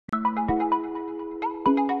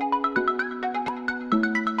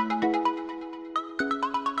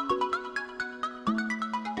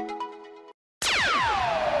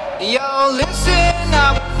So listen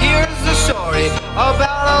up, here's the story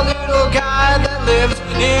about a little guy that lives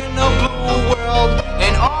in a blue world.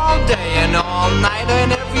 And all day and all night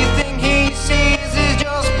and everything he sees is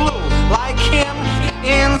just blue. Like him,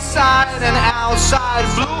 inside and outside.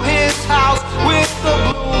 Blue his house with a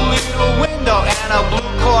blue little window and a blue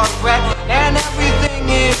Corvette. And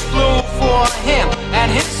everything is blue for him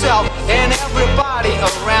and himself and everybody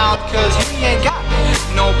around. Cause he ain't got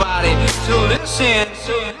nobody to listen.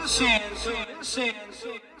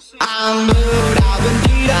 I'm blue, I've been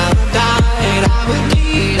deed, I've been died, I've been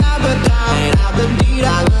deed, I've been died, I've been deed,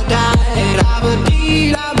 I've been died, I've been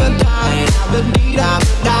deed, I've been died, I've been deed, I've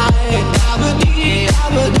been died, I've been deed,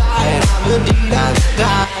 I've been died, I've been deed, I've been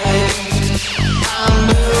died. I'm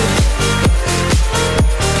blue.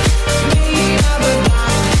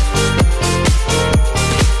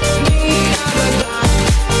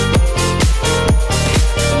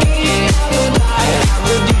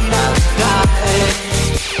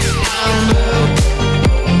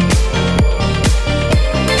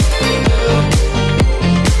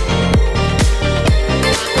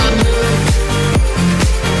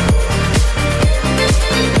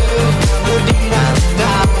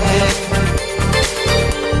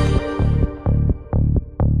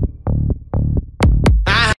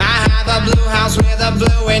 With a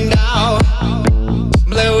blue window.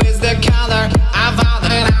 Blue is the color of all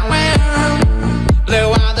that I wear. Blue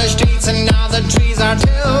are the streets and all the trees are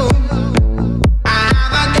too. I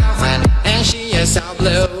have a girlfriend and she is so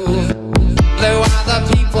blue. Blue are the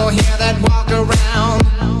people here that walk around.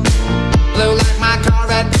 Blue like my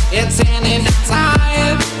Corvette, it's in and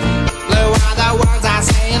outside. Blue are the words I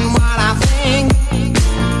say and what I think.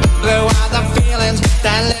 Blue are the feelings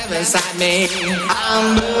that live inside me.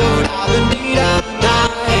 I'm blue, I've been deed,